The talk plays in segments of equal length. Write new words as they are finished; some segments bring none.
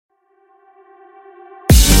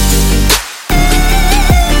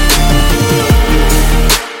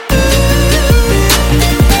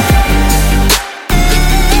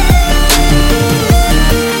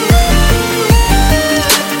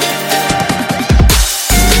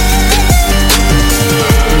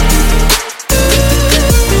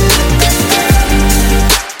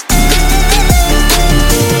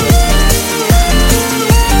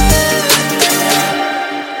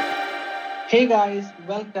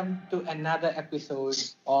welcome to another episode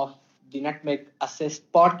of the Nutmeg Assist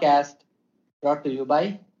podcast brought to you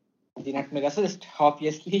by the Nutmeg Assist,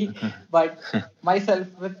 obviously. But myself,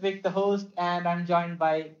 Ritvik, the host, and I'm joined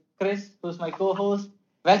by Chris, who's my co host.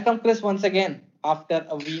 Welcome, Chris, once again after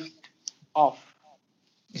a week off.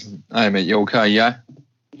 Hi, mate. You okay? Yeah.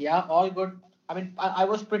 Yeah, all good. I mean, I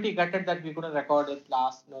was pretty gutted that we couldn't record it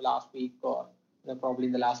last week or probably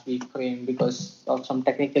in the last week frame because of some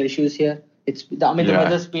technical issues here. The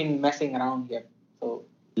weather's been messing around here, so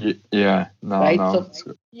Yeah. No. right. No.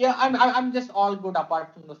 So yeah, I'm just all good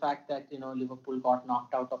apart from the fact that Liverpool got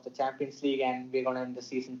knocked out of the Champions League and we're gonna end the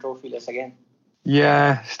season trophyless again.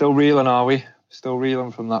 Yeah. Still reeling, are we? Still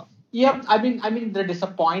reeling from that. Yeah, I mean, the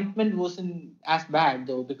disappointment wasn't as bad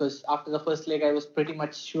though because after the first leg, I was pretty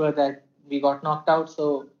much sure that we got knocked out.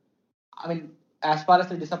 So, I mean, as far as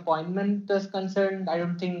the disappointment is concerned, I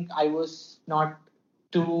don't think I was not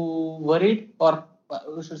too worried or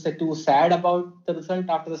we should say too sad about the result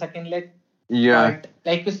after the second leg. Yeah. But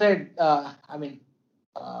like you said, after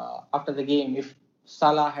the game, if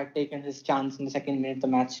Salah had taken his chance in the second minute, the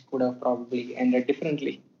match could have probably ended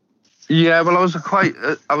differently. Yeah. Well,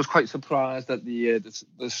 I was quite surprised at the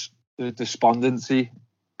despondency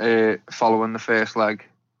following the first leg,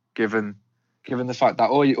 given the fact that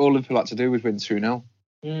all Liverpool had to do was win 2-0.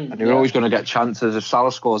 And you're always going to get chances. If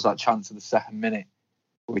Salah scores that chance in the second minute,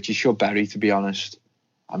 which he should bury, to be honest.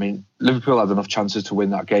 I mean, Liverpool had enough chances to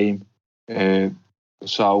win that game.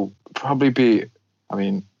 So probably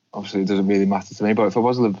obviously it doesn't really matter to me, but if I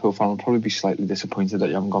was a Liverpool fan, I'd probably be slightly disappointed that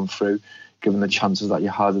you haven't gone through, given the chances that you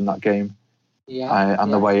had in that game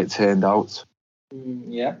and the way it turned out.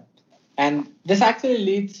 Yeah. And this actually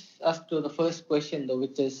leads us to the first question, though,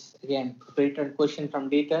 which is, again, a return question from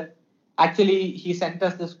Dieter. Actually, he sent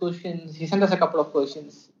us this question. He sent us a couple of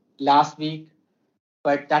questions last week,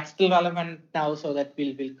 but that's still relevant now, so that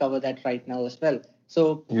we'll cover that right now as well.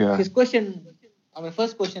 So his question,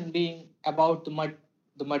 first question being about the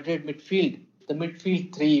Madrid midfield, the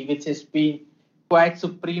midfield three, which has been quite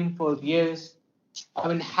supreme for years. I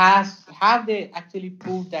mean, have they actually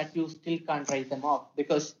proved that you still can't write them off?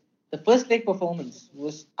 Because the first leg performance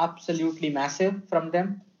was absolutely massive from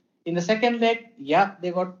them. In the second leg, yeah, they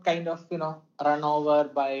got kind of, run over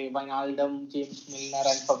by Wijnaldum, James Milner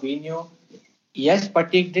and Fabinho. Yes,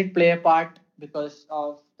 Patik did play a part because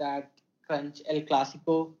of that crunch El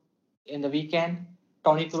Clasico in the weekend.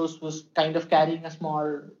 Toni Kroos was kind of carrying a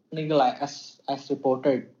small niggle as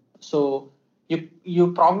reported. So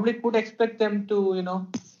you probably could expect them to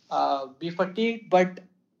be fatigued, but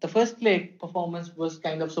the first leg performance was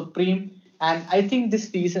kind of supreme, and I think this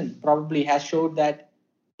season probably has showed that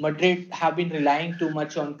Madrid have been relying too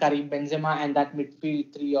much on Karim Benzema and that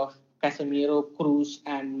midfield three of Casemiro, Kroos,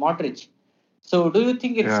 and Modric. So do you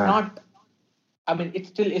think it's not? I mean, it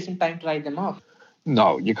still isn't time to write them off.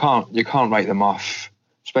 No, you can't write them off,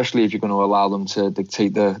 especially if you're going to allow them to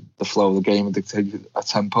dictate the flow of the game and dictate a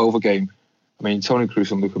tempo of a game. I mean, Toni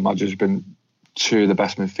Kroos and Luka Modric have been two of the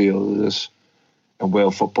best midfielders in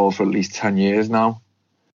world football for at least 10 years now.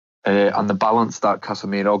 And the balance that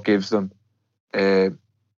Casemiro gives them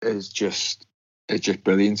is just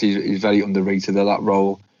brilliant. He's very underrated at that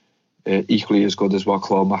role. Equally as good as what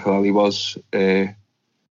Claude Makélélé was,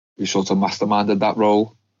 who sort of masterminded that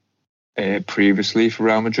role previously for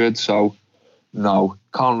Real Madrid. So, no,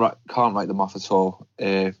 can't write them off at all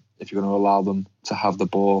if you're going to allow them to have the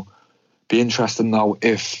ball. Be interesting though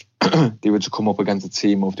if they were to come up against a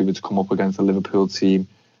team, or if they were to come up against a Liverpool team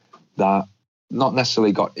that not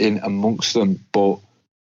necessarily got in amongst them, but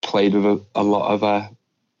played with a lot of a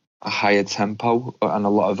higher tempo and a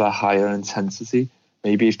lot of a higher intensity.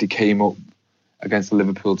 Maybe if they came up against a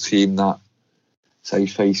Liverpool team that, say,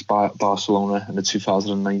 faced Barcelona in the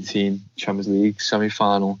 2019 Champions League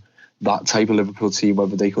semi-final, that type of Liverpool team,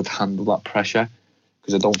 whether they could handle that pressure,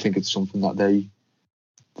 because I don't think it's something that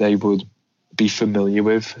they would be familiar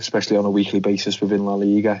with, especially on a weekly basis within La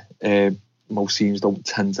Liga. Most teams don't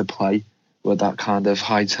tend to play with that kind of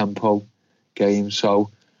high tempo game. So,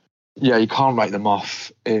 yeah, you can't write them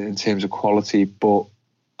off in terms of quality, but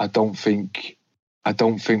I don't think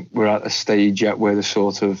we're at a stage yet where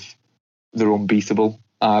they're unbeatable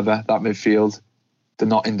either, that midfield. They're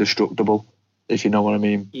not indestructible, if you know what I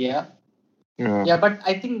mean. Yeah, but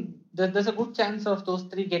I think there's a good chance of those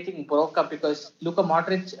three getting broke up because Luka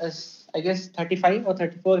Modric is, I guess, 35 or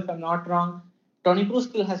 34, if I'm not wrong. Toni Kroos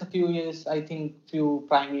still has a few years, I think, few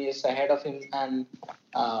prime years ahead of him, and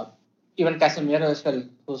even Casemiro as well,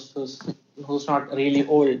 who's not really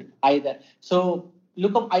old either. So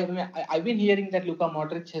I've been hearing that Luka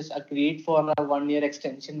Modric has agreed for a 1-year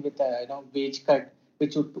extension with a wage cut,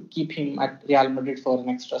 which would keep him at Real Madrid for an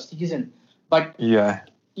extra season. But Yeah.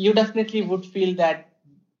 you definitely would feel that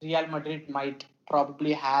Real Madrid might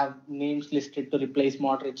probably have names listed to replace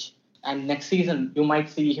Modric, and next season you might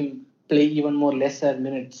see him play even more lesser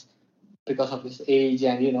minutes because of his age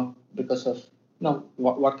and because of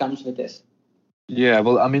what comes with this. Yeah,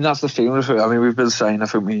 well, I mean, that's the thing with it. I mean, we've been saying, I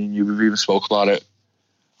think me and you, we've even spoke about it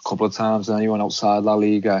a couple of times, and anyone outside La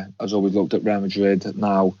Liga has always looked at Real Madrid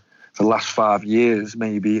now for the last 5 years,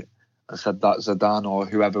 maybe, and said that Zidane or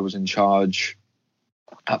whoever was in charge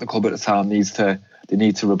at the club at the time they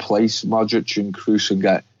need to replace Modric and Kroos and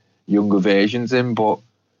get younger versions in, but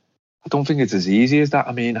I don't think it's as easy as that.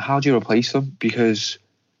 I mean, how do you replace them? Because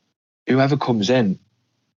whoever comes in,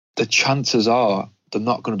 the chances are they're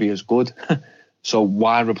not going to be as good. So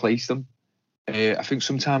why replace them? I think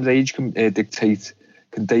sometimes age can dictate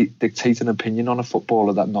an opinion on a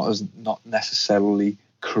footballer that not necessarily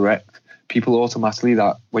correct. People automatically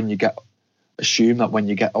assume that when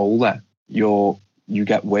you get older, you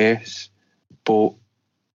get worse. But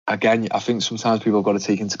again, I think sometimes people have got to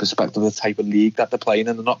take into perspective the type of league that they're playing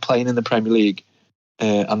in. They're not playing in the Premier League,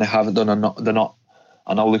 and they haven't done. They're not.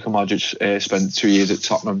 I know Luka Modric spent 2 years at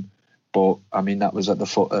Tottenham, but I mean that was at the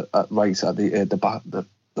foot, right at the back,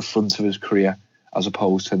 the front of his career, as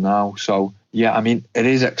opposed to now. So yeah, I mean it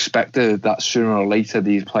is expected that sooner or later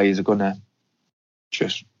these players are gonna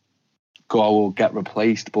just go or get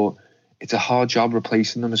replaced, but it's a hard job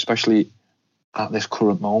replacing them, especially at this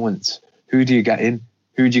current moment. Who do you get in?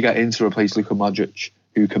 Who do you get in to replace Luka Modric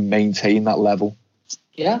who can maintain that level?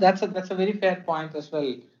 Yeah, that's a very fair point as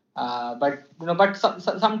well. But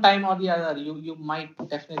some time or the other, you might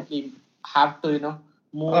definitely have to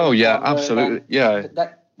move. Oh yeah, forward, absolutely. Yeah,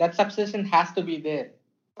 that succession has to be there.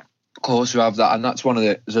 of course you have that, and that's one of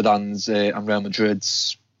the Zidane's and Real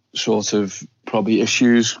Madrid's sort of probably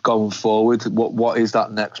issues going forward. What is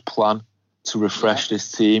that next plan to refresh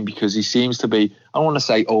this team? Because he seems to be, I don't want to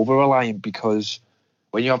say over reliant, because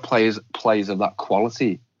when you have players of that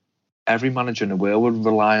quality, every manager in the world would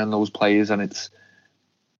rely on those players, and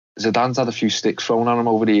Zidane's had a few sticks thrown on him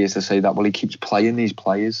over the years to say that, well, he keeps playing these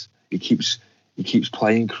players, he keeps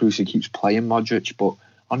playing Kroos, he keeps playing Modric, but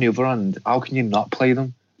on the other hand, how can you not play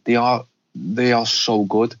them? They are so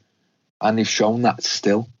good, and they've shown that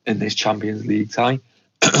still in this Champions League tie.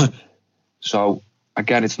 So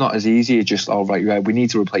again, it's not as easy as just, right, we need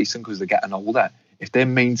to replace them because they're getting older. If they're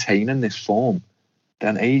maintaining this form,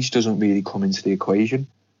 then age doesn't really come into the equation.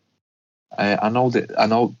 I know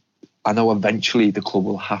eventually the club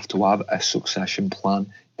will have to have a succession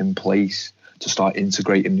plan in place to start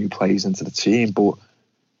integrating new players into the team. But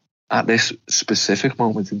at this specific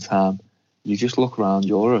moment in time, you just look around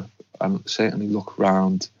Europe and certainly look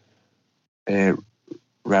around Real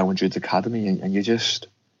Madrid's academy, and you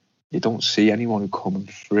don't see anyone coming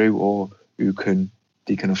through or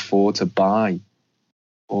they can afford to buy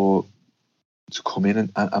or to come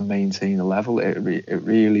in and maintain a level. It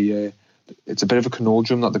really it's a bit of a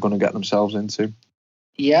conundrum that they're going to get themselves into.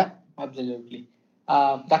 Yeah, absolutely.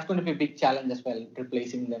 That's going to be a big challenge as well,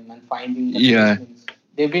 replacing them and finding replacements.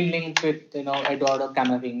 They've been linked with Eduardo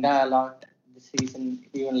Camavinga a lot this season,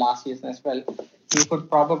 even last season as well. He could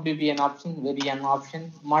probably be an option, very young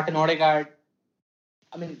option. Martin Odegaard.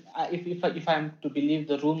 I mean, if I'm to believe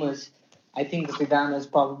the rumors, I think Zidane is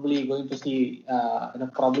probably going to see,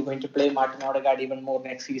 probably going to play Martin Odegaard even more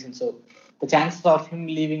next season. So the chances of him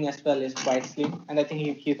leaving as well is quite slim, and I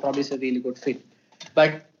think he probably is a really good fit.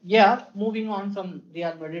 But yeah, moving on from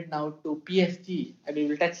Real Madrid now to PSG. I mean,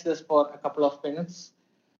 we'll touch this for a couple of minutes.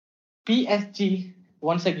 PSG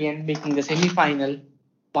once again making the semi-final.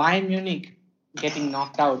 Bayern Munich getting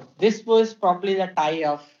knocked out. This was probably the tie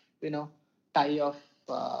of the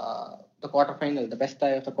quarterfinal, the best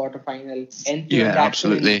tie of the quarterfinal. End-to-end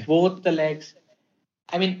action in both the legs.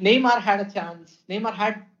 I mean, Neymar had a chance. Neymar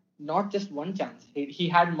had not just one chance. He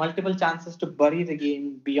had multiple chances to bury the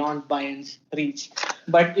game beyond Bayern's reach.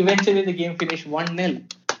 But eventually the game finished 1-0.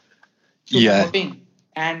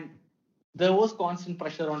 And there was constant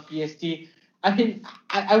pressure on PSG. I mean,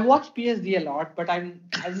 I watch PSG a lot, but I've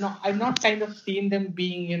not kind of seen them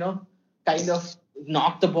being, kind of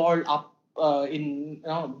knock the ball up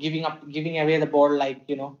giving away the ball like,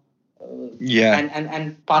 and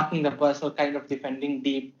parking the bus or kind of defending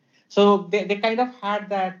deep. So they kind of had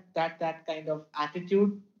that kind of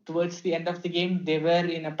attitude towards the end of the game. They were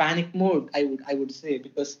in a panic mode, I would say,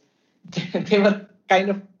 because they were kind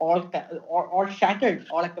of all shattered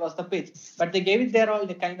all across the pitch. But they gave it their all.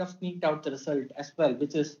 They kind of sneaked out the result as well,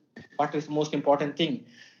 which is what is the most important thing.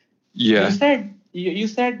 Yeah. You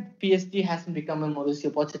said PSG hasn't become a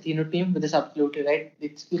Mauricio Pochettino team, which is absolutely right.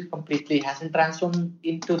 It still completely hasn't transformed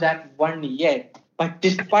into that one yet. But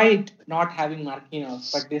despite not having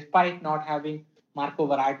Marquinhos, but despite not having Marco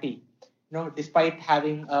Verratti, despite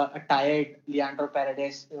having a tired Leandro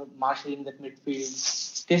Paredes marshalling that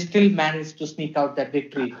midfield, they still managed to sneak out that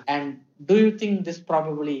victory. And do you think this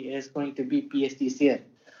probably is going to be PSG's year?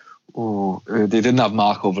 Oh, they didn't have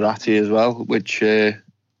Marco Verratti as well, which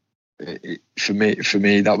for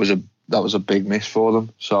me that was a big miss for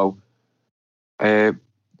them. So I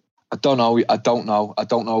don't know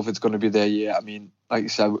if it's going to be their year. I mean, like you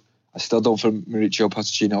said, I still don't think Mauricio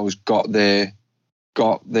Pochettino has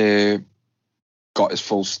got his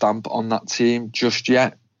full stamp on that team just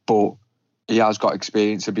yet, but he has got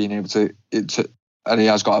experience of being able to and he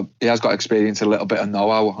has got experience, a little bit of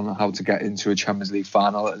know-how on how to get into a Champions League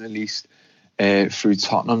final at least through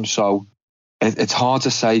Tottenham. So it's hard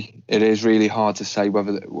to say. It is really hard to say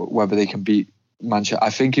whether they can beat Manchester.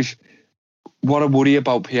 I think what I worry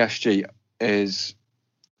about PSG is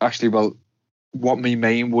actually, what my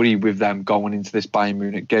main worry with them going into this Bayern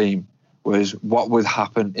Munich game was what would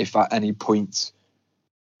happen if at any point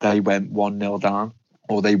they went 1-0 down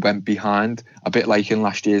or they went behind, a bit like in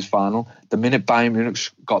last year's final. The minute Bayern Munich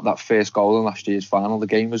got that first goal in last year's final, the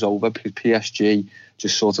game was over because PSG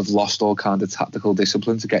just sort of lost all kind of tactical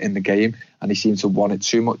discipline to get in the game, and they seemed to want it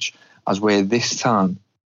too much. As where this time,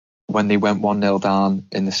 when they went 1-0 down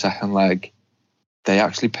in the second leg, they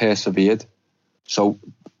actually persevered. So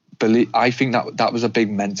I think that was a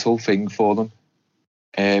big mental thing for them.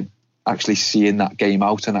 Actually seeing that game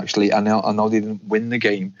out, and actually, I know they didn't win the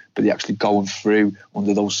game, but they actually going through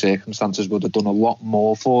under those circumstances would have done a lot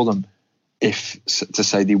more for them if, to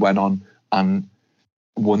say, they went on and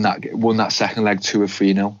won that second leg 2 or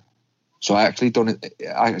 3-0. So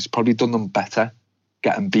it's probably done them better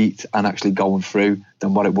getting beat and actually going through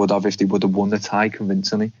than what it would have if they would have won the tie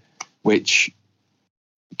convincingly, which,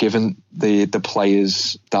 given the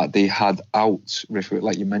players that they had out,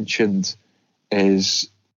 like you mentioned,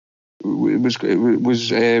 I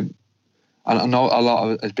know a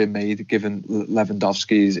lot has been made given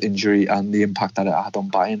Lewandowski's injury and the impact that it had on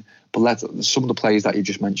Bayern, but some of the players that you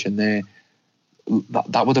just mentioned there,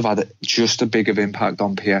 that would have had just a big of impact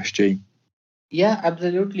on PSG. Yeah,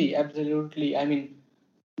 absolutely. I mean,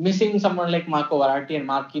 missing someone like Marco Verratti and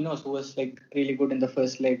Marquinhos, who was like really good in the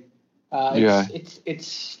first leg,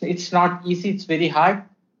 it's not easy. It's very hard.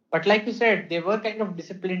 But like you said, they were kind of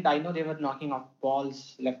disciplined. I know they were knocking off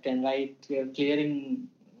balls left and right. They were clearing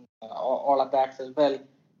all attacks as well.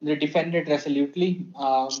 They defended resolutely.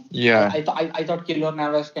 I thought Keylor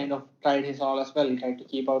Navas kind of tried his all as well. He tried to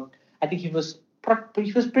keep out. I think he was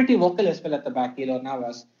pretty vocal as well at the back, Keylor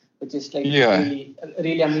Navas, which is like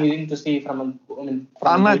really amusing to see from a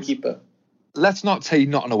goalkeeper. Let's not take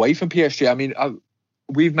nothing away from PSG. I mean,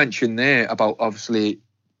 we've mentioned there about obviously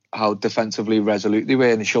how defensively resolute they were,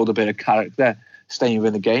 and they showed a bit of character staying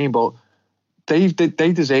within the game, but they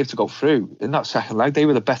deserve to go through in that second leg. They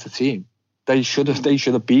were the better team. They should have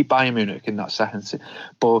beat Bayern Munich in that second.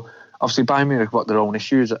 But obviously Bayern Munich got their own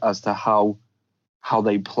issues as to how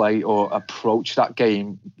they play or approach that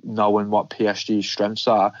game, knowing what PSG's strengths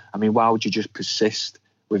are. I mean, why would you just persist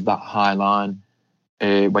with that high line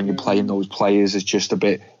when you're playing those players? Is just a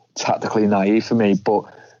bit tactically naive for me. But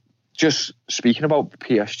just speaking about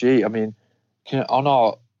PSG, I mean,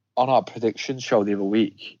 on our prediction show the other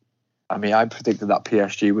week, I mean, I predicted that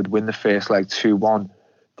PSG would win the first leg 2-1,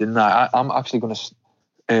 didn't I? I'm actually going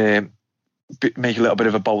to make a little bit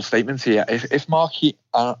of a bold statement here. If Marquis,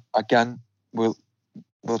 again, we'll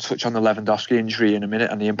touch on the Lewandowski injury in a minute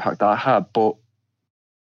and the impact that had, but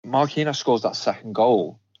Marquinhos scores that second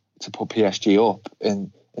goal to put PSG up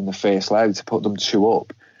in the first leg, to put them 2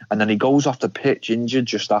 up, and then he goes off the pitch injured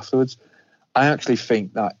just afterwards. I actually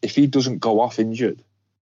think that if he doesn't go off injured,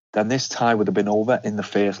 then this tie would have been over in the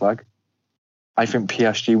first leg. I think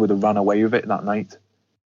PSG would have run away with it that night.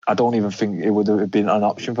 I don't even think it would have been an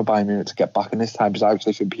option for Bayern Munich to get back in this time, because I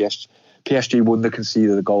actually think PSG wouldn't have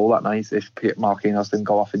conceded a goal that night if Marquinhos didn't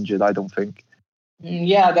go off injured, I don't think.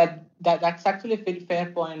 Yeah, that's actually a very fair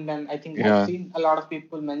point, and I think I've seen a lot of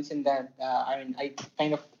people mention that. I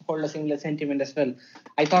kind of hold a similar sentiment as well.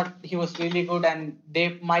 I thought he was really good, and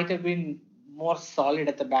they might have been more solid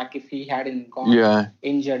at the back if he hadn't gone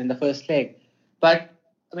injured in the first leg. But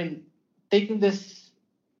I mean, taking this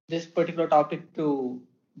particular topic to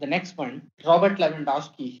the next one, Robert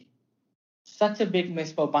Lewandowski, such a big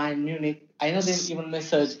miss for Bayern Munich. I know they even missed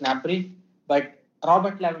Serge Gnabry, but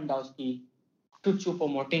Robert Lewandowski to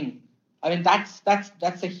Choupo-Moting. I mean, that's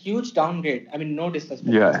a huge downgrade. I mean, no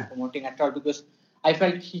disrespect to Choupo-Moting at all, because I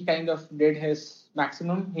felt he kind of did his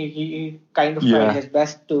maximum. He kind of tried his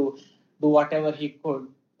best to do whatever he could.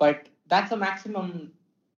 But that's a maximum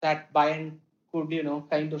that Bayern could,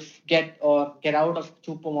 kind of get out of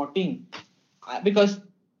Choupo-Moting. Because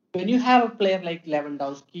when you have a player like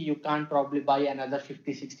Lewandowski, you can't probably buy another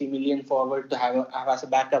 50, 60 million forward to have as a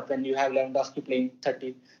backup when you have Lewandowski playing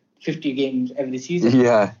 30, 50 games every season.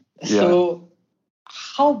 Yeah. So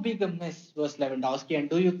how big a miss was Lewandowski? And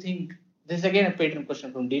do you think, this is again a patron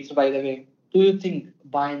question from Dietz, by the way, do you think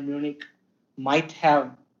Bayern Munich might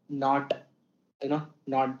have not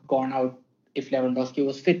gone out if Lewandowski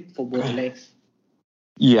was fit for both legs?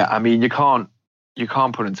 Yeah, I mean, you can't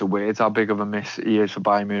put into words how big of a miss he is for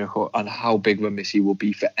Bayern Munich and how big of a miss he will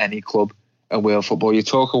be for any club in world football. You're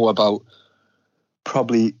talking about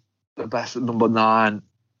probably the best number 9,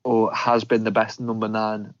 or has been the best number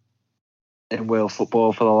 9 in world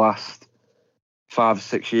football for the last 5 or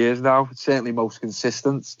 6 years now. Certainly most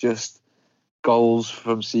consistent, just goals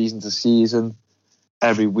from season to season,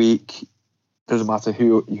 every week. Doesn't matter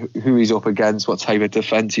who he's up against, what type of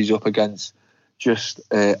defence he's up against. Just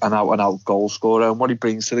an out-and-out goal scorer, and what he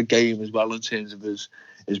brings to the game as well in terms of his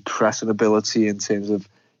pressing ability, in terms of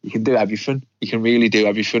he can do everything. He can really do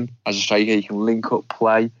everything as a striker. He can link up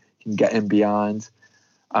play, he can get in behind.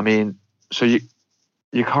 I mean, so you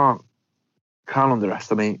can't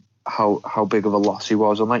underestimate how big of a loss he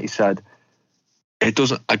was. And like you said, it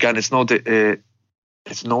doesn't. Again, it's no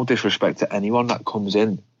disrespect to anyone that comes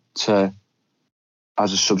in to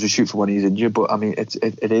as a substitute for when he's injured, but I mean,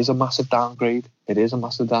 it is a massive downgrade. It is a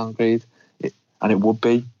massive downgrade, and it would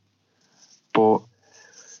be. But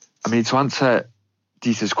I mean, to answer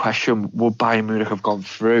Dieter's question, would Bayern Munich have gone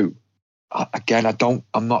through? Again,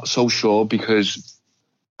 I'm not so sure, because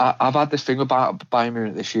I've had this thing about Bayern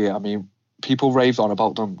Munich this year. I mean, people raved on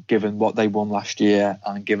about them given what they won last year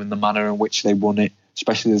and given the manner in which they won it,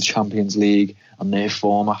 especially the Champions League and their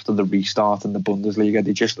form after the restart in the Bundesliga.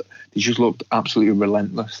 They just looked absolutely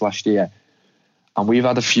relentless last year. And we've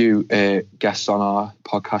had a few guests on our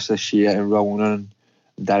podcast this year, Ronan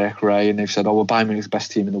and Derek Ray, and they've said, "Oh, well, Bayern Munich's the best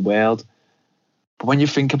team in the world." But when you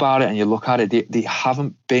think about it and you look at it, they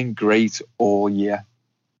haven't been great all year.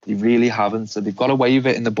 They really haven't. So they've got away with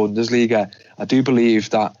it in the Bundesliga. I do believe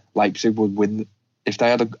that Leipzig would win if they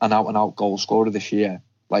had an out-and-out goal scorer this year.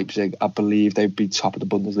 Leipzig, I believe they'd be top of the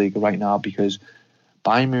Bundesliga right now, because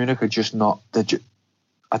Bayern Munich are just not.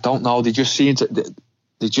 I don't know. They just seem to.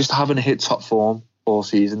 They just haven't hit top form all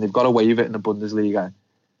season. They've got away with it in the Bundesliga,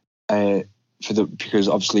 because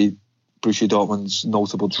obviously Borussia Dortmund's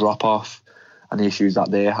notable drop off and the issues that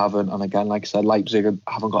they're having. And again, like I said, Leipzig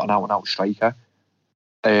haven't got an out-and-out striker.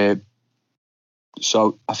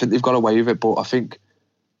 So I think they've got away with it, but I think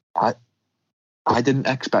I didn't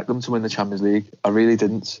expect them to win the Champions League. I really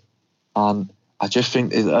didn't. And I just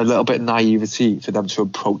think it's a little bit naivety for them to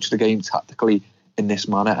approach the game tactically in this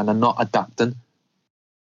manner, and they're not adapting.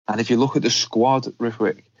 And if you look at the squad,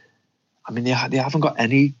 Rithwick, I mean, they haven't got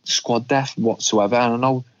any squad depth whatsoever. And I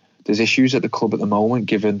know there's issues at the club at the moment,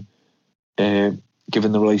 given the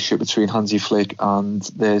relationship between Hansi Flick and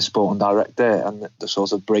the sporting director, and the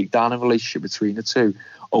sort of breakdown in relationship between the two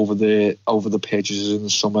over the purchases in the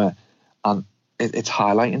summer. And it's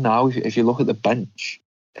highlighting now. If you look at the bench,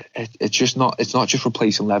 it's not just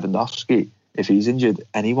replacing Lewandowski if he's injured.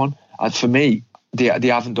 Anyone, for me, they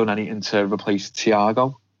haven't done anything to replace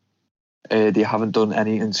Thiago. They haven't done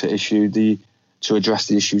anything to address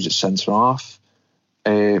the issues at centre half.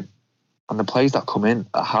 And the players that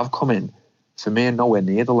have come in, for me, are nowhere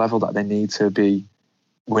near the level that they need to be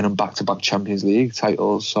winning back-to-back Champions League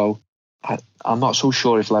titles. So I'm not so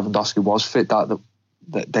sure if Lewandowski was fit that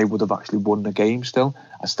they would have actually won the game still.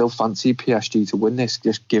 I still fancy PSG to win this,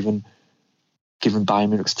 just given Bayern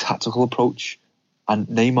Munich's tactical approach. And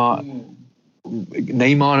Neymar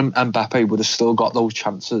and Mbappe would have still got those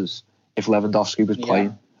chances if Lewandowski was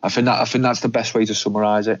playing. I think that's the best way to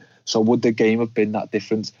summarise it. So would the game have been that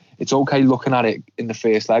different? It's okay looking at it in the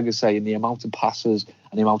first leg and saying the amount of passes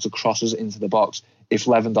and the amount of crosses into the box. If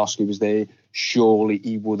Lewandowski was there, surely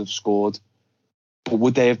he would have scored. But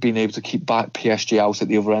would they have been able to keep back PSG out at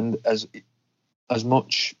the other end as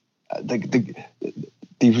much? They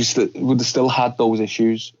would have still had those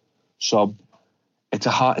issues. So it's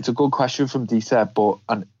a good question from Dieter, but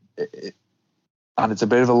and it's a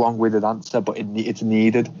bit of a long-winded answer, but it's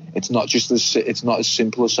needed. It's not as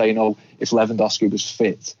simple as saying, oh, if Lewandowski was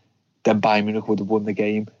fit, then Bayern Munich would have won the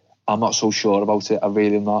game. I'm not so sure about it. I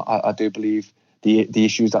really am not. I do believe the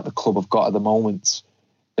issues that the club have got at the moment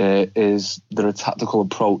is their tactical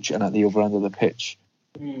approach and at the other end of the pitch.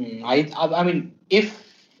 I mean,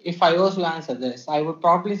 if I was to answer this, I would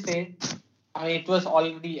probably say I mean, it was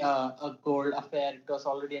already a goal affair. It was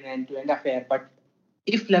already an end-to-end affair. But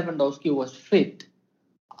if Lewandowski was fit,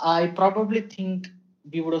 I probably think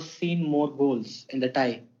we would have seen more goals in the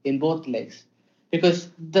tie in both legs, because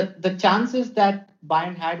the chances that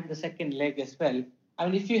Bayern had in the second leg as well. I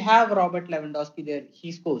mean, if you have Robert Lewandowski there,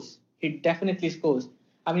 he scores. He definitely scores.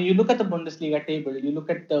 I mean, you look at the Bundesliga table, you look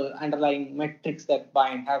at the underlying metrics that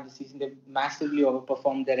Bayern have this season. They've massively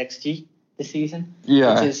overperformed their XG this season,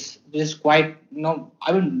 Yeah, which is quite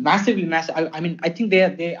I mean massively massive. I mean, I think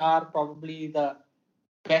they are probably the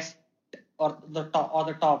best or the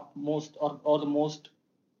top most or the most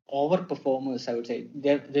overperformers. I would say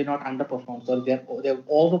they're not underperformed, so they've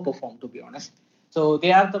overperformed, to be honest. So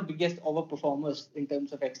they are the biggest overperformers in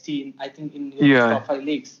terms of XG. I think in Europe's yeah, top five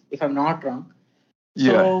leagues, if I'm not wrong.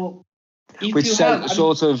 yeah. So if Which you have, says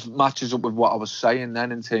sort of matches up with what I was saying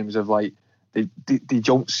then in terms of like they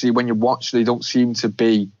don't see when you watch they don't seem to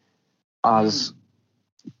be as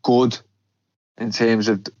good in terms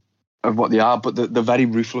of what they are, but they're very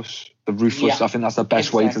ruthless. They're ruthless. yeah, I think that's the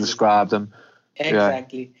best way to exactly. describe them. Yeah,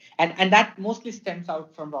 Exactly, and that mostly stems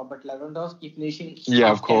out from Robert Lewandowski finishing yeah,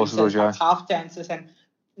 of course it does. Yeah, half chances and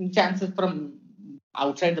chances from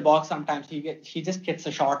outside the box. Sometimes he just gets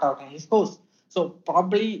a shot out and he scores. So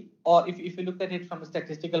probably, or if you look at it from a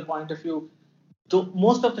statistical point of view,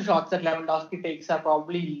 most of the shots that Lewandowski takes are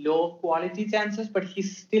probably low quality chances, but he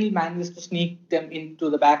still manages to sneak them into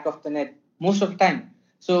the back of the net most of the time.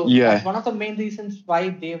 So that's yeah, one of the main reasons why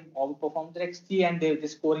they've overperformed their XG and they're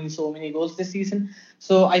just scoring so many goals this season.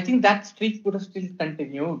 So I think that streak would have still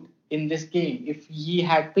continued in this game if he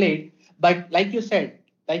had played. But like you said,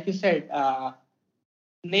 Neymar,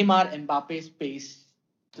 Mbappe's pace,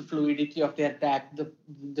 the fluidity of their attack,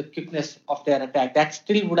 the quickness of their attack, that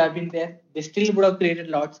still would have been there. They still would have created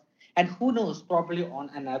lots. And who knows, probably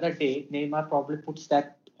on another day, Neymar probably puts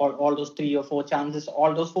that all those three or four chances,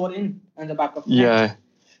 all those four in the back of the net. yeah,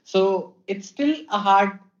 So it's still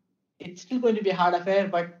going to be a hard affair.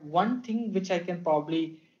 But one thing which I can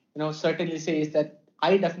probably, certainly say is that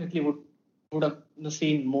I definitely would have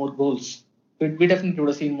seen more goals. We definitely would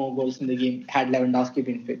have seen more goals in the game had Lewandowski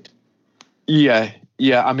been fit. yeah,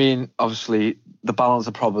 yeah. I mean, obviously, the balance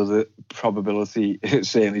of probability it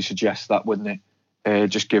certainly suggests that, wouldn't it?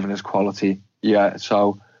 Just given his quality, yeah.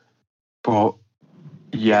 So, but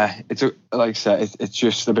yeah, like I said, it's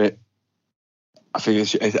just a bit. I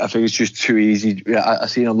think it's just too easy. Yeah,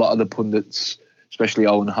 I've seen a lot of the pundits, especially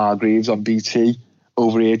Owen Hargreaves on BT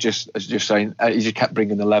over here, just saying he just kept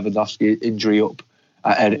bringing the Lewandowski injury up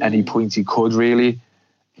at any point he could. Really,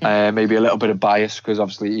 maybe a little bit of bias because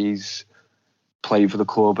obviously he's played for the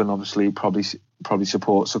club and obviously probably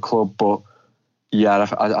supports the club. But yeah,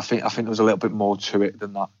 I think there was a little bit more to it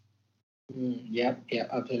than that. Yeah,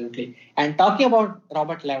 absolutely. And talking about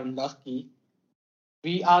Robert Lewandowski,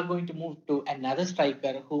 we are going to move to another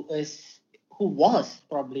striker who was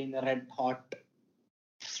probably in a red hot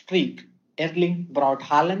streak, Erling Braut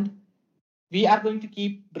Haaland. We are going to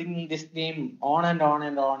keep bringing this name on and on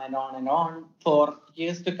and on and on and on for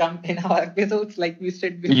years to come in our episodes, like we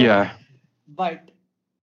said before. Yeah, But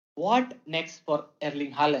what next for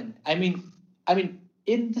Erling Haaland? I mean,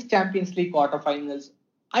 in the Champions League quarterfinals,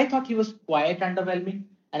 I thought he was quite underwhelming,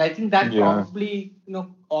 and I think that yeah, probably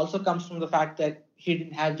also comes from the fact that he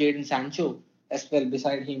didn't have Jadon Sancho as well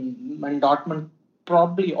beside him, and Dortmund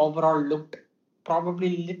probably overall looked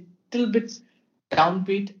probably little bit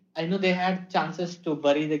downbeat. I know they had chances to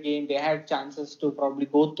bury the game. They had chances to probably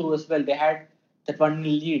go through as well. They had that 1-0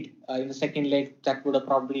 lead in the second leg that would have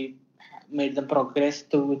probably made them progress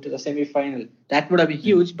to the semi-final. That would have been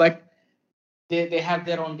huge, but they have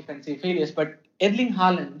their own defensive failures. But Erling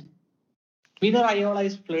Haaland, Mino Raiola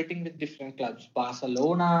is flirting with different clubs: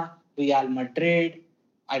 Barcelona, Real Madrid.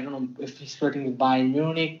 I don't know if he's flirting with Bayern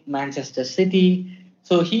Munich, Manchester City.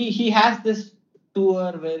 So he has this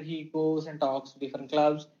tour where he goes and talks to different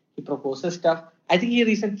clubs. He proposes stuff. I think he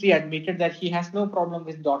recently admitted that he has no problem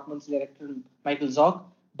with Dortmund's director Michael Zorc,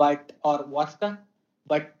 or Watzka,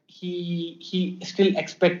 but he still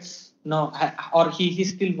expects no, or he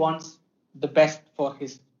still wants the best for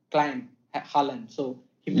his client Haaland. So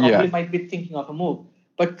he probably yeah, might be thinking of a move.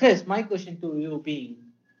 But Chris, my question to you being,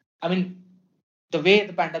 I mean, the way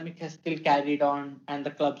the pandemic has still carried on and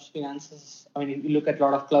the club's finances, I mean, if you look at a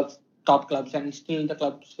lot of clubs, top clubs, and still the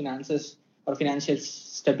club's finances or financial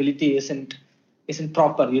stability isn't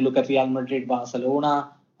proper. You look at Real Madrid,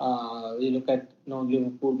 Barcelona, you look at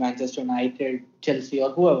Liverpool, Manchester United, Chelsea,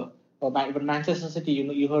 or whoever. But Manchester City,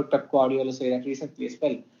 you heard Pep Guardiola say that recently as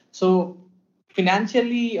well. So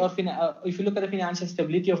financially, if you look at the financial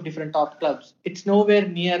stability of different top clubs, it's nowhere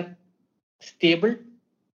near stable.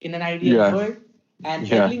 in an ideal world. And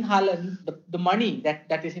Yeah. Erling Haaland, the money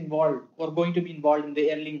that is involved or going to be involved in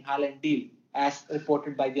the Erling Haaland deal, as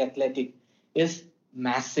reported by the Athletic, is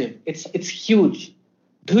massive. It's huge.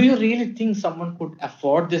 Do you really think someone could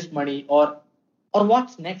afford this money, or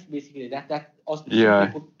what's next? Basically, or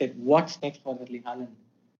simply put it, what's next for Erling Haaland?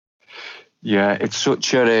 Yeah, it's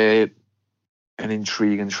such an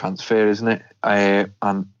intriguing transfer, isn't it?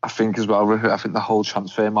 And I think as well, I think the whole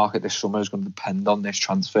transfer market this summer is going to depend on this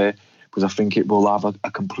transfer, because I think it will have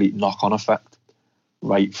a complete knock-on effect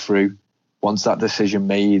right through. Once that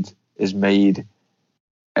decision is made,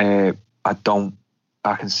 I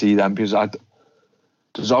can see them, because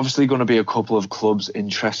there's obviously going to be a couple of clubs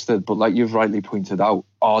interested, but like you've rightly pointed out,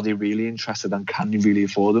 are they really interested, and can they really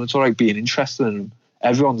afford them? It's all right being interested in them.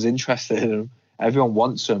 Everyone's interested in them. Everyone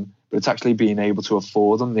wants them, but it's actually being able to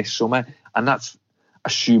afford them this summer. And that's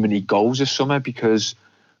assuming he goes this summer, because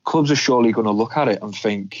clubs are surely going to look at it and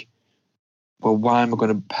think, well, why am I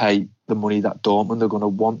going to pay the money that Dortmund are going to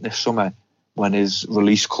want this summer when his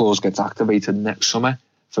release clause gets activated next summer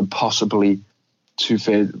for possibly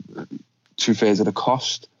two-thirds of the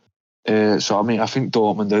cost? So, I mean, I think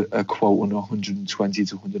Dortmund are quoting 120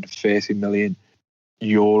 to 130 million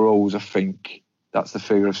euros, I think. That's the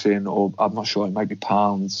figure I've seen, or I'm not sure, it might be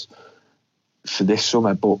pounds for this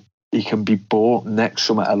summer, but he can be bought next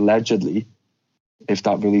summer, allegedly, if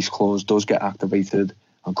that release clause does get activated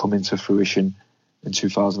and come into fruition in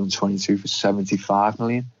 2022 for 75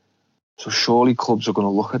 million. So surely clubs are going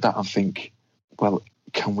to look at that and think, well,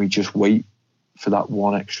 can we just wait for that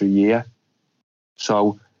one extra year?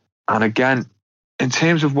 So, and again, in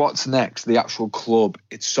terms of what's next, the actual club,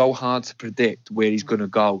 it's so hard to predict where he's going to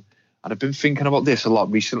go. And I've been thinking about this a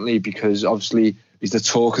lot recently, because obviously he's the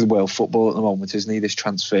talk of the world football at the moment, isn't he, this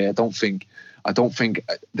transfer? I don't think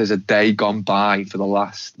there's a day gone by for the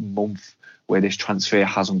last month where this transfer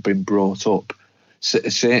hasn't been brought up.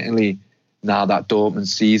 Certainly now that Dortmund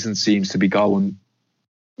season seems to be going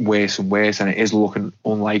worse and worse, and it is looking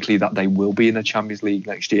unlikely that they will be in the Champions League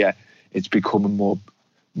next year, it's becoming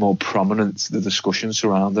more prominent, the discussion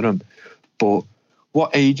surrounding them. But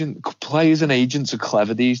players and agents are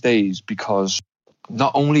clever these days, because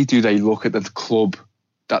not only do they look at the club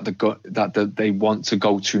that they want to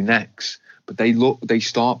go to next, but they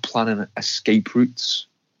start planning escape routes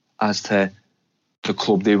as to the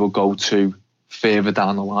club they will go to further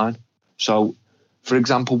down the line. So, for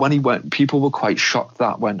example, when he went, people were quite shocked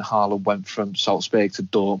that when Haaland went from Salzburg to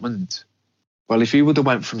Dortmund. Well, if he would have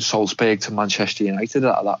went from Salzburg to Manchester United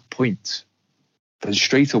at that point, then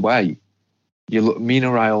straight away,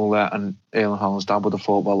 Mino Raiola and Erling Haaland's dad would have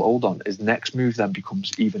thought, well, hold on, his next move then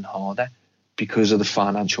becomes even harder because of the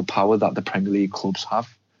financial power that the Premier League clubs have.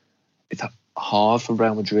 It's hard for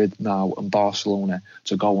Real Madrid now and Barcelona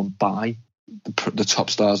to go and buy the top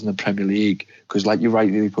stars in the Premier League, because, like you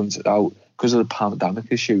rightly pointed out, because of the pandemic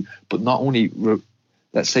issue. But not only,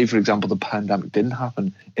 let's say, for example, the pandemic didn't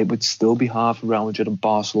happen, it would still be hard for Real Madrid and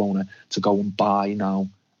Barcelona to go and buy now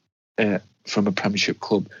from a Premiership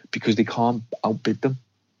club, because they can't outbid them.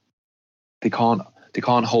 They can't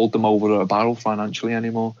hold them over a barrel financially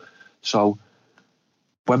anymore. So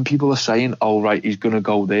when people are saying, oh, right, he's going to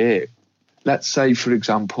go there, let's say, for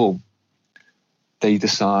example, they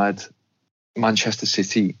decide Manchester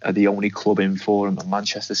City are the only club in for him, and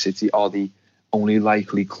Manchester City are the only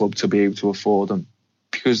likely club to be able to afford him,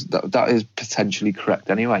 because that is potentially correct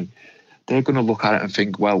anyway. They're going to look at it and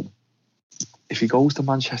think, well, if he goes to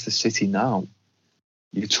Manchester City now,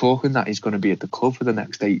 you're talking that he's going to be at the club for the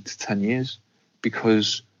next 8 to 10 years,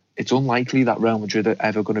 because it's unlikely that Real Madrid are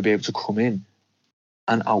ever going to be able to come in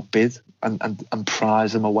and outbid and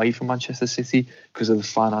prize him away from Manchester City because of the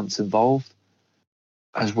finance involved.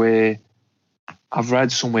 As where I've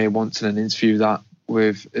read somewhere once in an interview that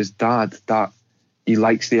with his dad that he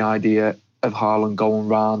likes the idea of Haaland going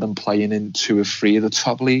round and playing in 2 or 3 of the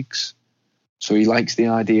top leagues. So he likes the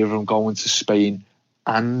idea of him going to Spain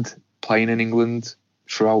and playing in England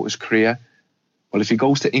throughout his career. Well, if he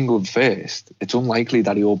goes to England first, it's unlikely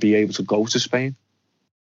that he'll be able to go to Spain.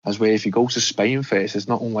 As where if he goes to Spain first, it's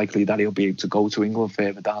not unlikely that he'll be able to go to England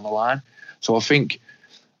further down the line. So I think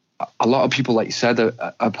a lot of people, like you said,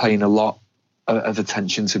 are paying a lot of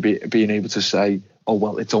attention to being able to say, oh,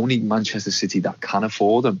 well, it's only Manchester City that can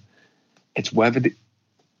afford him. It's whether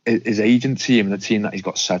his agent team and the team that he's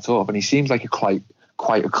got set up, and he seems like quite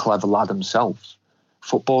a clever lad himself.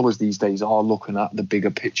 Footballers these days are looking at the bigger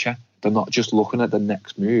picture. They're not just looking at the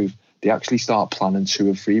next move. They actually start planning 2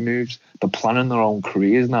 or 3 moves. They're planning their own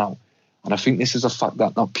careers now. And I think this is a fact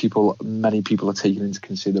that many people are taking into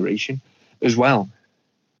consideration as well.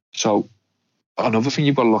 So another thing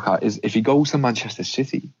you've got to look at is if he goes to Manchester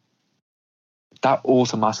City, that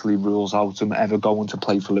automatically rules out him ever going to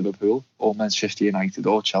play for Liverpool or Manchester United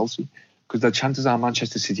or Chelsea, because the chances are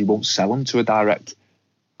Manchester City won't sell him to a direct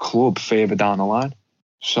club further down the line.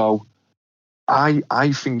 So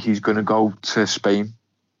I think he's going to go to Spain.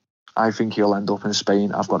 I think he'll end up in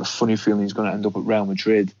Spain. I've got a funny feeling he's going to end up at Real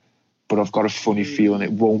Madrid, but I've got a funny feeling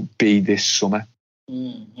it won't be this summer.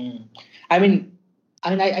 Mm-hmm.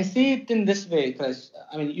 I see it in this way, Chris.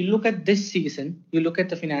 I mean, you look at this season, you look at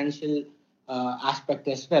the financial aspect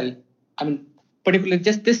as well. I mean, particularly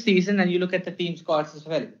just this season, and you look at the team scores as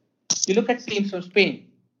well. You look at teams from Spain.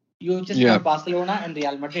 You just have Barcelona and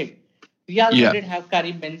Real Madrid. Real Madrid have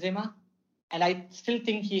Karim Benzema, and I still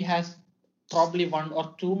think he has probably 1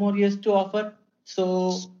 or 2 more years to offer.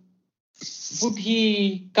 So would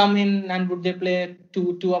he come in and would they play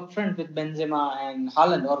two up front with Benzema and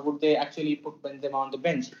Haaland, or would they actually put Benzema on the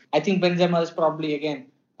bench? I think Benzema is probably again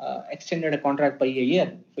extended a contract by a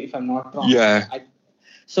year, if I'm not wrong. Yeah.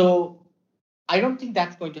 So I don't think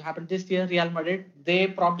that's going to happen this year. Real Madrid, they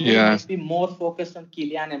probably might be more focused on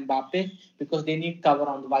Kylian Mbappe because they need cover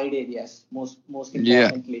on the wide areas most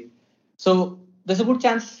importantly. Yeah. So there's a good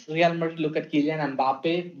chance Real Madrid look at Kylian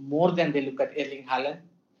Mbappe more than they look at Erling Haaland.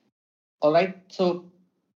 All right. So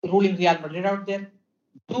ruling Real Madrid out there.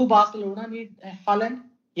 Do Barcelona need Haaland?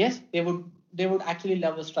 Yes, they would actually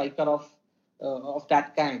love a striker of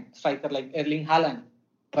that kind, striker like Erling Haaland.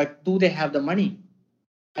 But do they have the money?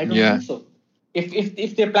 I don't think so.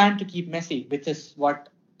 If they plan to keep Messi, which is what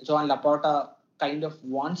Joan Laporta kind of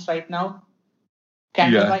wants right now,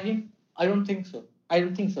 can they buy him? I don't think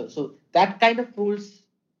so. So that kind of rules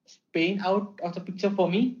Spain out of the picture for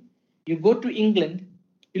me. You go to England,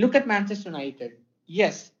 you look at Manchester United.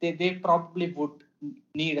 Yes, they probably would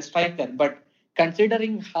need a striker, but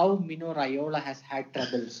considering how Mino Raiola has had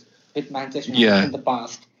troubles with Manchester United in the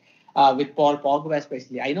past, with Paul Pogba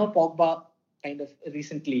especially. I know Pogba kind of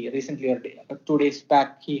recently or 2 days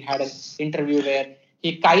back, he had an interview where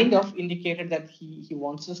he kind of indicated that he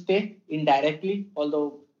wants to stay indirectly,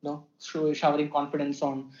 although showering confidence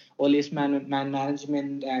on Ole's man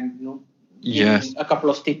management and giving a couple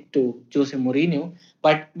of sticks to Jose Mourinho.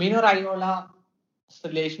 But Mino Raiola's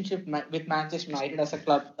relationship with Manchester United as a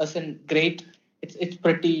club isn't great. It's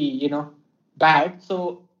pretty bad.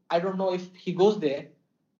 So I don't know if he goes there.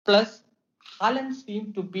 Plus, Haaland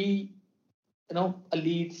seemed to be a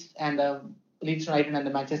Leeds United and the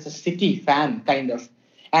Manchester City fan kind of.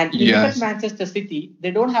 And you look at Manchester City, they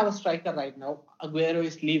don't have a striker right now. Aguero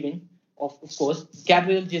is leaving, of course.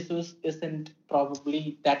 Gabriel Jesus isn't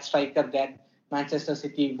probably that striker that Manchester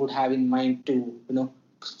City would have in mind to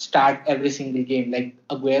start every single game like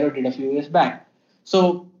Aguero did a few years back.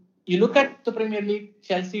 So you look at the Premier League,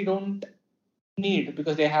 Chelsea don't need,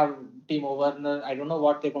 because they have Timo Werner. I don't know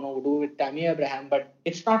what they're going to do with Tammy Abraham, but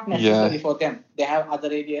it's not necessary for them. They have other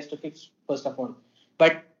areas to fix, first of all.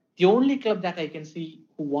 But the only club that I can see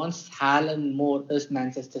who wants Haaland more is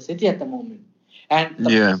Manchester City at the moment. And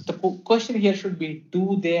the question here should be,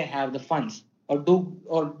 do they have the funds? Or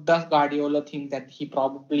does Guardiola think that he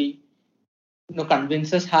probably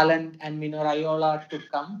convinces Haaland and Mino Raiola to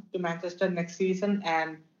come to Manchester next season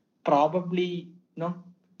and probably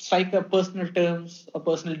strike a personal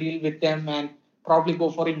deal with them and probably go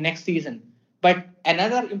for it next season. But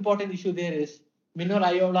another important issue there is Mino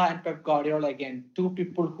Raiola and Pep Guardiola, again, two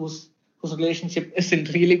people whose relationship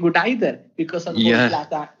isn't really good either because of the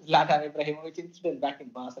Zlatan Ibrahimovic incident back in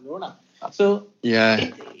Barcelona. So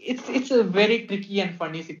it's a very tricky and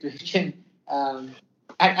funny situation.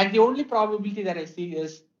 And the only probability that I see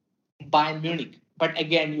is Bayern Munich. But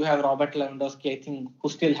again, you have Robert Lewandowski, I think, who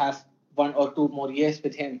still has 1 or 2 more years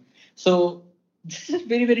with him. So this is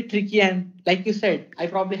very, very tricky. And like you said, I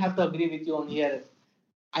probably have to agree with you on here.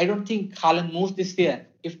 I don't think Haaland moves this year.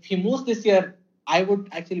 If he moves this year, I would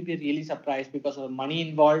actually be really surprised because of the money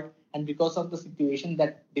involved and because of the situation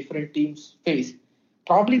that different teams face.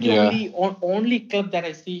 Probably the only club that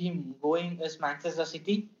I see him going is Manchester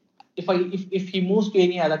City. If he moves to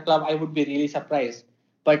any other club, I would be really surprised.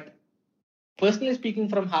 But personally speaking,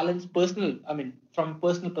 from Haaland's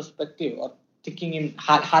personal perspective, or thinking in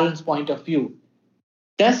Haaland's point of view,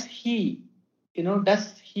 does he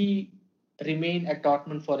remain at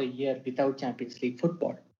Dortmund for a year without Champions League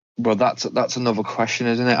football? Well, that's another question,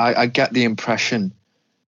 isn't it? I get the impression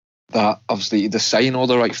that obviously they're saying all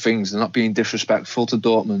the right things, they're not being disrespectful to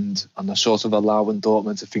Dortmund, and they're sort of allowing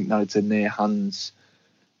Dortmund to think that it's in their hands,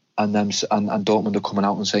 and Dortmund are coming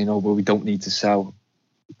out and saying, "Oh, well, we don't need to sell."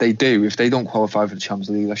 They do. If they don't qualify for the Champions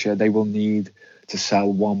League this year, they will need to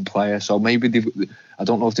sell one player. So maybe I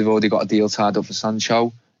don't know if they've already got a deal tied up for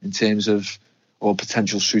Sancho in terms of or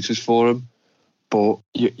potential suitors for him. But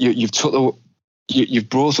you've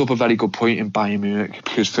brought up a very good point in Bayern Munich,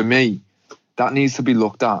 because for me, that needs to be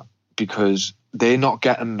looked at, because they're not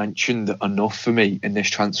getting mentioned enough for me in this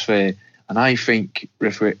transfer. And I think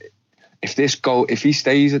if he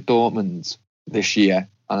stays at Dortmund this year,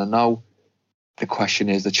 and I know the question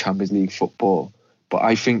is the Champions League football, but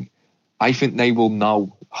I think they will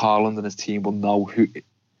know, Haaland and his team will know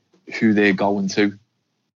who they're going to,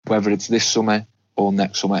 whether it's this summer or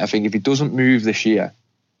next summer. I think if he doesn't move this year,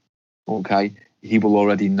 okay, he will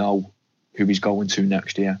already know who he's going to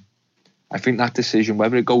next year. I think that decision,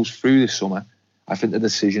 whether it goes through this summer, I think the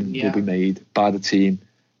decision will be made by the team,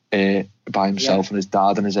 by himself and his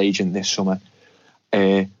dad and his agent this summer.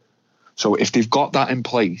 So if they've got that in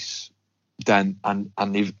place, then and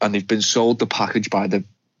they've been sold the package by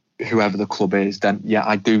whoever the club is, then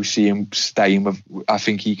I do see him staying with. I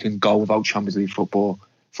think he can go without Champions League football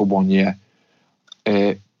for 1 year.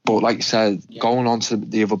 But like you said, going on to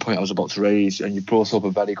the other point I was about to raise, and you brought up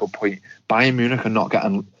a very good point. Bayern Munich are not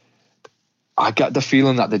getting. I get the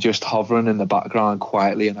feeling that they're just hovering in the background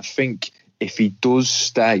quietly, and I think if he does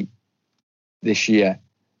stay this year,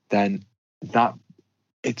 then that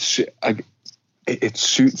it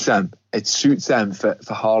suits them. It suits them for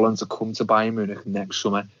Haaland to come to Bayern Munich next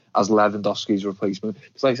summer as Lewandowski's replacement.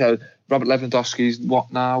 It's like I said, Robert Lewandowski's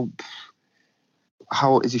what now?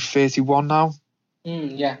 How is he? 31 now?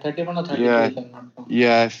 31 or 32.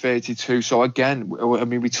 Yeah, 32. So again, I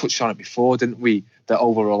mean, we touched on it before, didn't we? The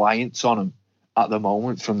over-reliance on him at the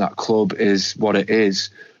moment from that club is what it is.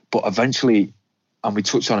 But eventually, and we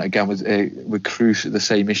touched on it again with Kroos, the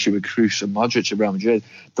same issue with Kroos and Modric at Real Madrid,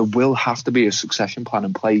 there will have to be a succession plan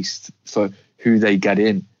in place for who they get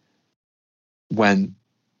in when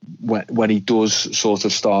he does sort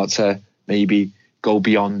of start to maybe go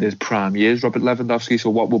beyond his prime years, Robert Lewandowski.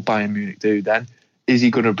 So what will Bayern Munich do then? Is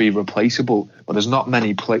he going to be replaceable? But there's not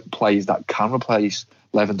many players that can replace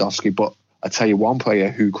Lewandowski, but I tell you one player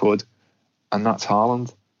who could, and that's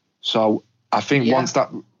Haaland. So I think I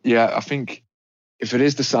think if it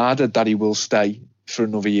is decided that he will stay for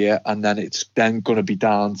another year, and then it's then going to be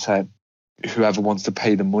down to whoever wants to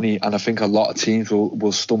pay the money, and I think a lot of teams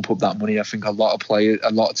will stump up that money. I think a lot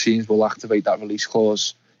of teams will activate that release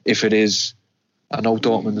clause if it is. I know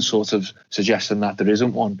Dortmund is sort of suggesting that there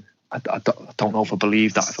isn't one. I don't know if I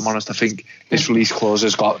believe that, if I'm honest. I think this release clause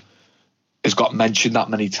has got mentioned that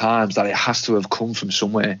many times that it has to have come from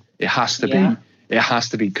somewhere. It has to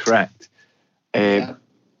be correct.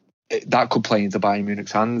 That could play into Bayern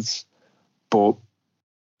Munich's hands. But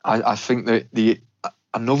I think that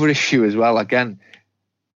another issue as well, again,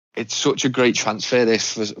 it's such a great transfer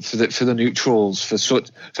this for the neutrals,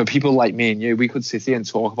 for people like me and you. We could sit here and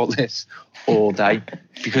talk about this all day,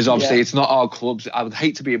 because obviously it's not our clubs. I would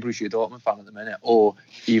hate to be a Borussia Dortmund fan at the minute, or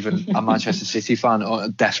even a Manchester City fan, or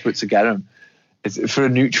desperate to get him. It's for a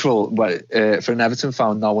neutral, for an Everton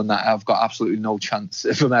fan, knowing that I've got absolutely no chance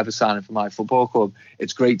if I'm ever signing for my football club.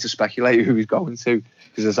 It's great to speculate who he's going to,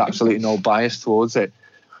 because there's absolutely no bias towards it.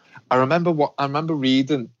 I remember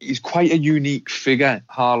reading, he's quite a unique figure,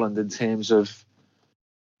 Haaland, in terms of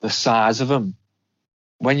the size of him.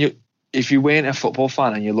 If you weren't a football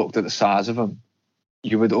fan and you looked at the size of him,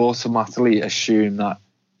 you would automatically assume that,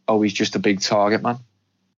 he's just a big target man.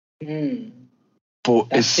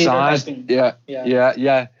 But his size,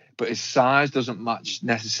 but his size doesn't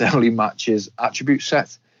necessarily match his attribute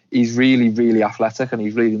set. He's really, really athletic, and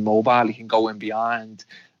he's really mobile. He can go in behind.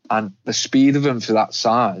 And the speed of him for that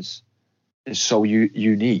size is so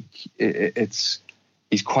unique. He's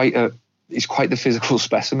quite the physical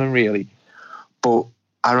specimen, really. But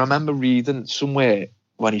I remember reading somewhere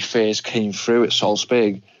when he first came through at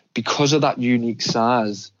Salzburg, because of that unique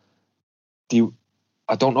size,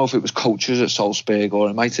 I don't know if it was coaches at Salzburg, or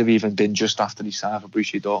it might have even been just after he signed for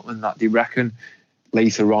Borussia Dortmund, that they reckon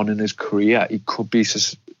later on in his career he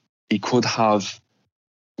could have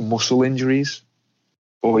muscle injuries.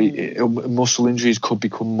 Or muscle injuries could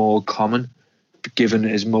become more common, given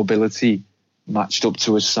his mobility matched up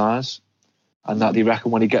to his size, and that they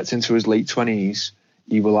reckon when he gets into his late 20s,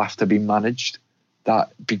 he will have to be managed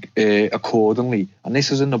accordingly. And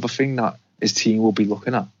this is another thing that his team will be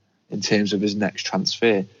looking at in terms of his next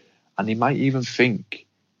transfer. And he might even think,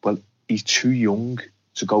 well, he's too young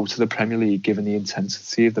to go to the Premier League, given the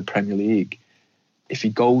intensity of the Premier League. If he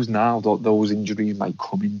goes now, those injuries might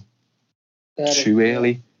come in too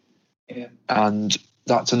early. And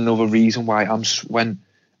that's another reason why I'm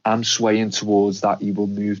swaying towards that he will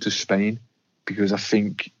move to Spain, because I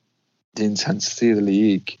think the intensity of the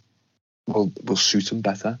league will suit him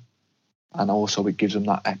better, and also it gives him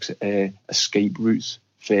that escape route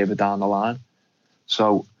further down the line.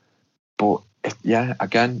 So, but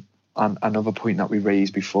again, another point that we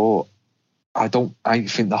raised before, I think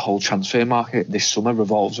the whole transfer market this summer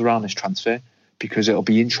revolves around this transfer, because it'll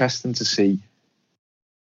be interesting to see,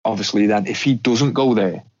 obviously, then if he doesn't go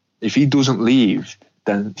there, if he doesn't leave,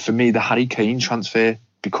 then for me the Harry Kane transfer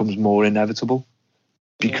becomes more inevitable,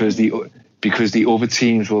 because the other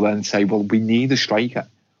teams will then say, well, we need a striker,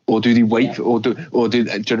 or do they wait do you know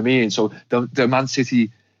what I mean? So the Man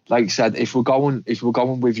City, like I said, if we're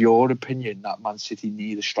going with your opinion that Man City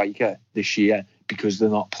need a striker this year because they're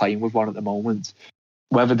not playing with one at the moment,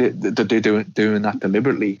 whether they're doing that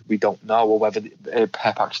deliberately, we don't know, or whether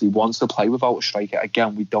Pep actually wants to play without a striker,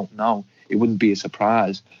 again, we don't know. It wouldn't be a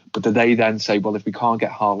surprise. But do they then say, well, if we can't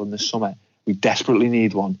get Haaland this summer, we desperately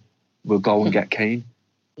need one, we'll go and get Kane?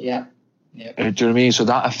 Yeah. Do you know what I mean? So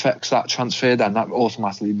that affects that transfer, then that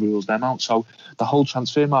automatically rules them out. So the whole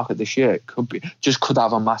transfer market this year could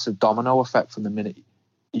have a massive domino effect from the minute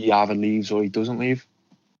he either leaves or he doesn't leave.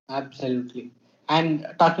 Absolutely. And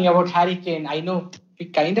talking about Harry Kane, I know we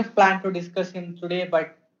kind of plan to discuss him today,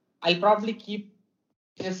 but I'll probably keep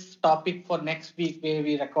this topic for next week where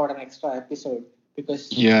we record an extra episode, because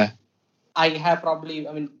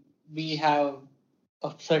we have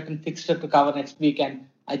a certain fixture to cover next week, and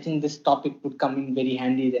I think this topic would come in very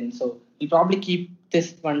handy then. So we'll probably keep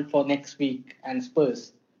this one for next week and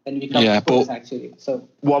Spurs when we come to Spurs, actually. So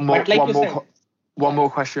one more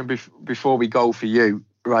question before we go for you,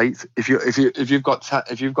 right? If you've got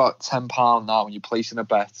 £10 now and you're placing a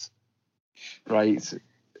bet, right?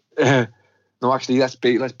 No, actually, let's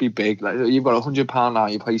be big. Like, you've got £100 now,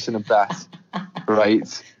 you're placing a bet,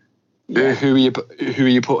 right? Yeah. Who are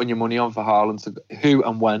you putting your money on for Haaland who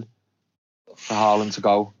and when for Haaland to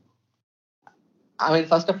go? I mean,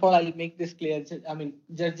 first of all, I'll make this clear. I mean,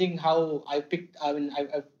 judging how I picked,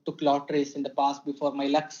 I took lotteries in the past before. My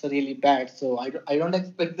luck's really bad, so I don't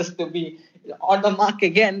expect this to be on the mark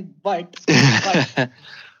again. But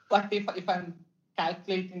if I'm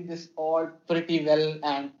calculating this all pretty well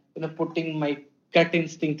and putting my gut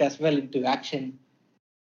instinct as well into action,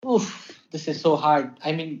 this is so hard.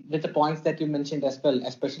 I mean, with the points that you mentioned as well,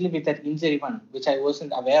 especially with that injury one, which I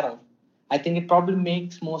wasn't aware of, I think it probably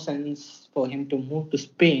makes more sense for him to move to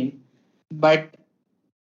Spain. But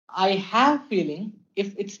I have a feeling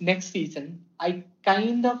if it's next season, I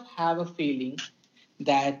kind of have a feeling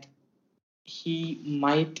that he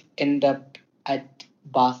might end up at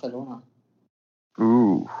Barcelona.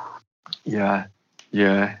 Ooh, yeah.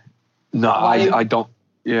 No, I don't.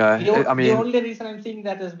 Yeah, the only reason I'm saying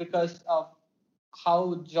that is because of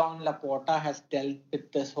how John Laporta has dealt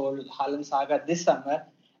with this whole Haaland saga this summer.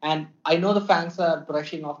 And I know the fans are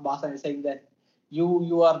brushing off Barca and saying that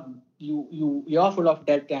you are full of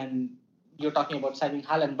debt and you're talking about signing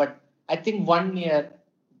Haaland. But I think 1 year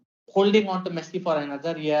holding on to Messi for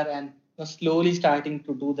another year and slowly starting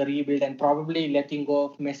to do the rebuild and probably letting go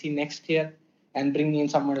of Messi next year and bringing in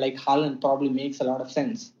someone like Haaland probably makes a lot of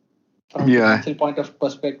sense from a financial point of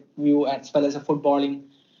perspective view, as well as a footballing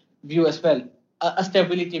view as well. A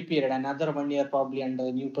stability period, another 1 year probably under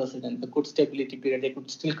the new president, a good stability period. They could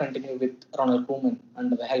still continue with Ronald Koeman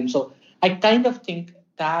under the helm. So I kind of think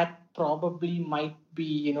that probably might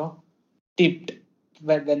be, tipped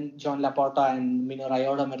when John Laporta and Mino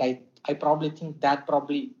Raiola met. I probably think that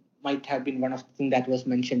probably might have been one of the things that was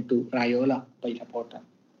mentioned to Raiola by Laporta.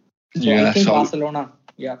 So I think Barcelona,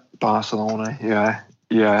 Barcelona,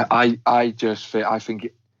 yeah. I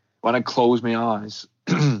think when I close my eyes,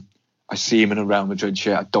 I see him in a Real Madrid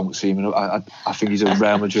shirt. I don't see him I think he's a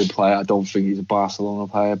Real Madrid player. I don't think he's a Barcelona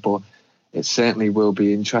player, but it certainly will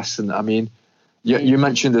be interesting. I mean, you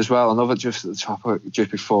mentioned as well, another just at the top,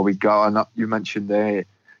 just before we go, and you mentioned there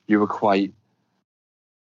he was quite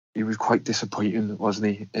disappointing, wasn't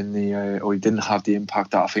he? Or he didn't have the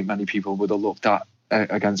impact that I think many people would have looked at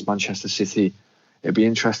against Manchester City. It'd be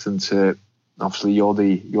interesting to, obviously you're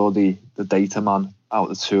the data man out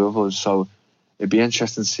of the two of us, so it'd be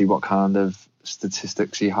interesting to see what kind of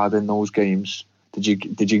statistics he had in those games.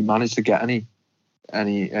 Did you manage to get any? I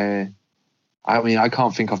mean, I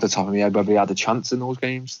can't think off the top of my head whether he had a chance in those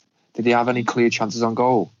games. Did he have any clear chances on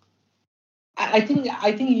goal? I think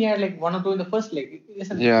he had like one or two in the first leg.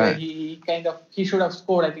 Where he should have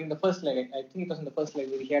scored. I think in the first leg. I think it was in the first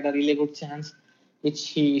leg where he had a really good chance, which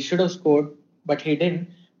he should have scored, but he didn't.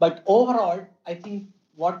 But overall, I think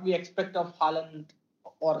what we expect of Haaland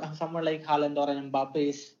or someone like Haaland or an Mbappe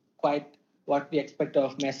is quite what we expect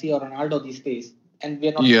of Messi or Ronaldo these days. And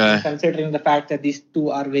we're not considering the fact that these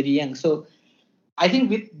two are very young. So I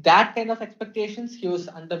think with that kind of expectations, he was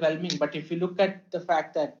underwhelming. But if you look at the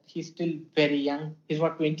fact that he's still very young, he's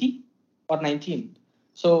 20 or 19.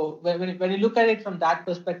 So when you look at it from that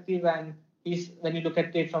perspective, and when you look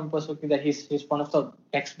at it from perspective that he's one of the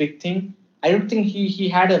next big thing, I don't think he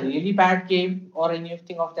had a really bad game or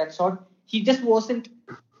anything of that sort. He just wasn't.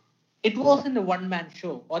 It wasn't a one-man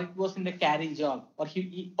show, or it wasn't a carry job, or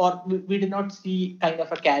we did not see kind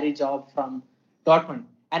of a carry job from Dortmund.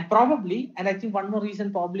 And I think one more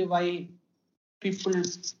reason probably why people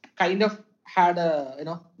kind of had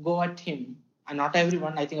a go at him, and not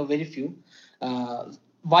everyone, I think a very few.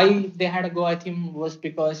 Why they had a go at him was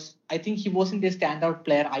because I think he wasn't a standout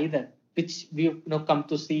player either, which we've come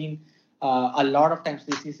to see a lot of times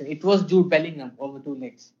this season. It was Jude Bellingham over two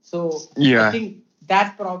legs. So Yeah. I think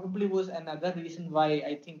that probably was another reason why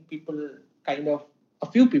I think a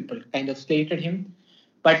few people kind of slated him.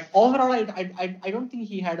 But overall, I don't think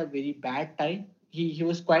he had a very bad time. He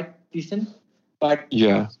was quite decent. But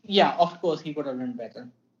Yeah. Of course, he could have done better.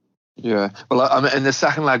 Yeah. Well, I mean, in the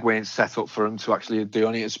second leg, weren't set up for him to actually do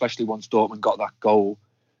any, especially once Dortmund got that goal.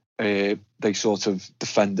 They sort of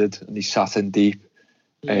defended and he sat in deep.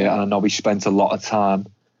 And I know we spent a lot of time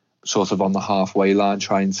sort of on the halfway line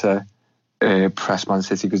trying to press Man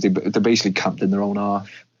City, because they basically camped in their own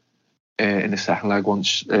half in the second leg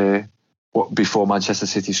once before Manchester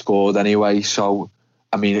City scored anyway. So,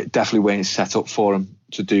 I mean, it definitely weren't set up for him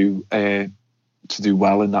to do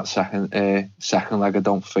well in that second leg, I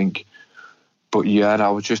don't think. But yeah, I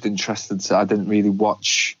was just interested. I didn't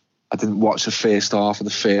watch the first half of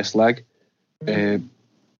the first leg.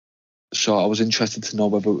 So I was interested to know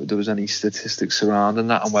whether there was any statistics surrounding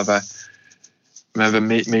that, and whether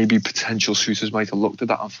maybe potential suitors might have looked at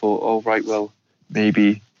that and thought, oh right, well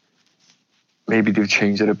maybe they've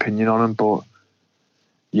changed their opinion on him. But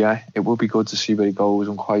yeah, it will be good to see where he goes.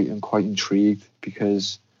 I'm quite intrigued,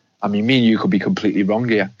 because I mean, me and you could be completely wrong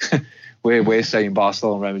here. We're saying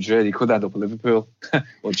Barcelona and Real Madrid. He could end up at Liverpool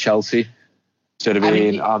or Chelsea. So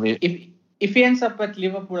if he ends up at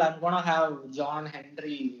Liverpool, I'm gonna have John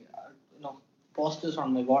Henry posters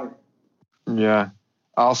on my wall. Yeah,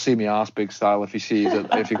 I'll see me arse big style if he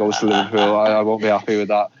goes to Liverpool. I won't be happy with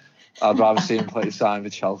that. I'd rather see him sign for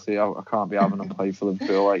Chelsea. I can't be having him play for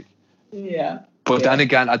Liverpool. But then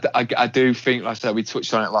again, I do think, like I said, we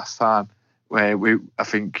touched on it last time, where I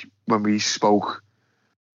think when we spoke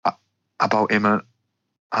about him and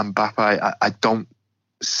Mbappe, I don't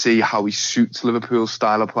see how he suits Liverpool's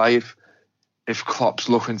style of play. If Klopp's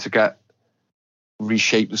looking to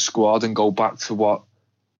reshape the squad and go back to what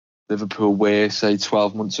Liverpool were, say,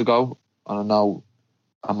 12 months ago, and I know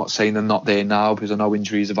I'm not saying they're not there now, because I know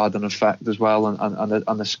injuries have had an effect as well,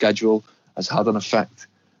 and the schedule has had an effect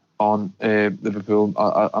on Liverpool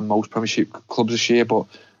and most Premiership clubs this year. But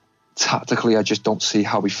tactically, I just don't see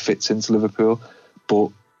how he fits into Liverpool. But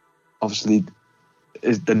obviously,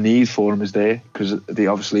 the need for him is there, because they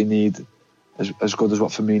obviously need, as good as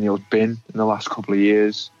what Firmino's been in the last couple of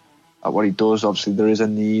years at what he does. Obviously, there is a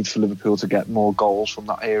need for Liverpool to get more goals from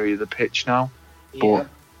that area of the pitch now. Yeah.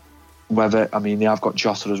 But they have got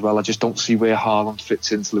Jota as well. I just don't see where Haaland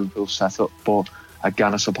fits into Liverpool's setup. But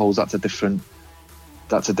again, I suppose that's a different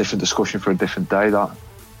discussion for a different day. That.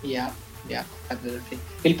 Yeah, absolutely.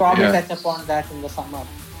 We'll probably touch upon that in the summer.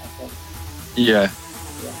 Yeah.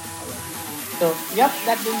 So,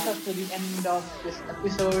 that brings us to the end of this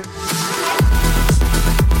episode.